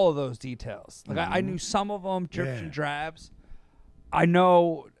all of those details. Like I knew some of them, drips and drabs. I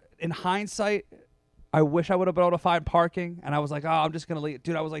know in hindsight, I wish I would have been able to find parking, and I was like, oh, I'm just gonna leave.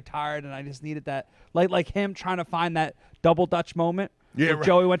 Dude, I was like tired, and I just needed that, like him trying to find that double Dutch moment. Yeah, where right.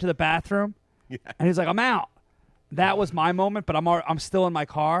 Joey went to the bathroom, and he's like, I'm out. That was my moment, but I'm still in my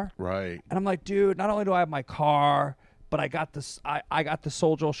car, Right. and I'm like, dude, not only do I have my car, but I got this. I got the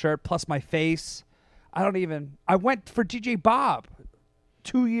Soul Joel shirt plus my face. I went for DJ Bob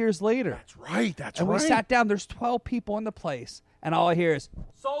 2 years later. That's right. And we sat down. There's 12 people in the place, and all I hear is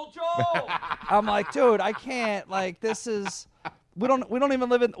Soul Joel. I'm like, dude, I can't. Like, this is. We don't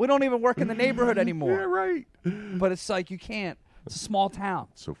even work in the neighborhood anymore. Yeah, right. But it's like you can't. It's a small town.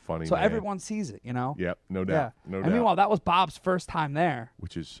 So funny. So man. everyone sees it, you know. Yep. No doubt. Yeah. No and doubt. meanwhile, that was Bob's first time there,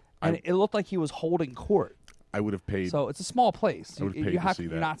 Which is, and it looked like he was holding court. I would have paid. So it's a small place. I would've paid You to have see to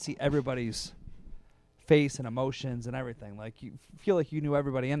that. not see everybody's face and emotions and everything. Like you feel like you knew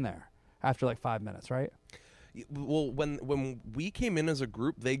everybody in there after like 5 minutes, right? Well, when we came in as a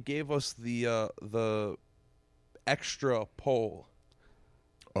group, they gave us the extra pole.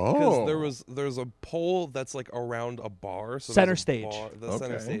 Oh. Because there's a pole that's like around a bar. So Center there's a stage. bar- the Okay,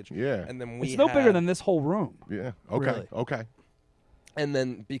 center stage. yeah. And then It's no bigger than this whole room. Yeah. Okay. Really. Okay. And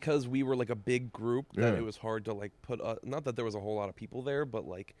then because we were like a big group, that Yeah. it was hard to like put. Not that there was a whole lot of people there, but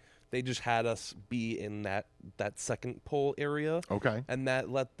like they just had us be in that second pole area. Okay. And that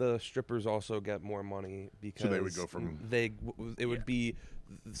let the strippers also get more money because they would go from it would be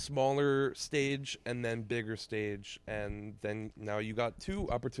smaller stage and then bigger stage, and then now you got 2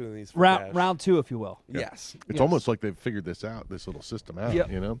 opportunities for cash. Round 2, if you will. Yes. It's almost like they've figured this little system out,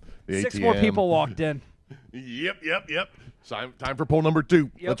 Yep. you know? The 6 ATM. more people walked in. Yep. Time for poll number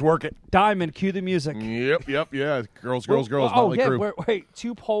 2. Yep. Let's work it. Diamond, cue the music. Yep, yeah. Girls, Oh, Motley yeah. Crue. Wait,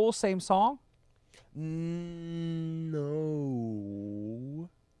 2 polls, same song?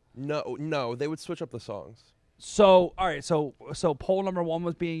 No, they would switch up the songs. So, all right. So poll number 1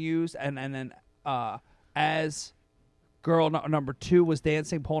 was being used, and then as girl number 2 was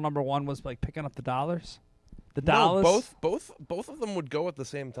dancing, poll number 1 was like picking up the dollars. The dollars. No, both of them would go at the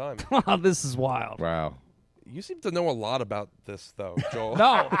same time. This is wild. Wow. You seem to know a lot about this, though, Joel.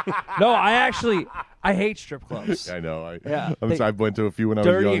 No, I hate strip clubs. I know. Yeah, I went to a few when I was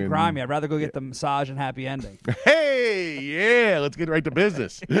young. Dirty and grimy. I'd rather go get the massage and happy ending. Hey, yeah, let's get right to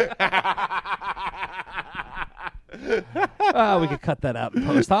business. We could cut that out in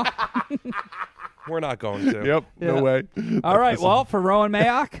post, huh? We're not going to. Yep, Yeah. no way. All right. Well, for Ronan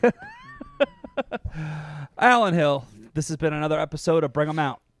Mayock, Alan Hill, this has been another episode of Bring 'em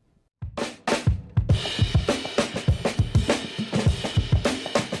Out.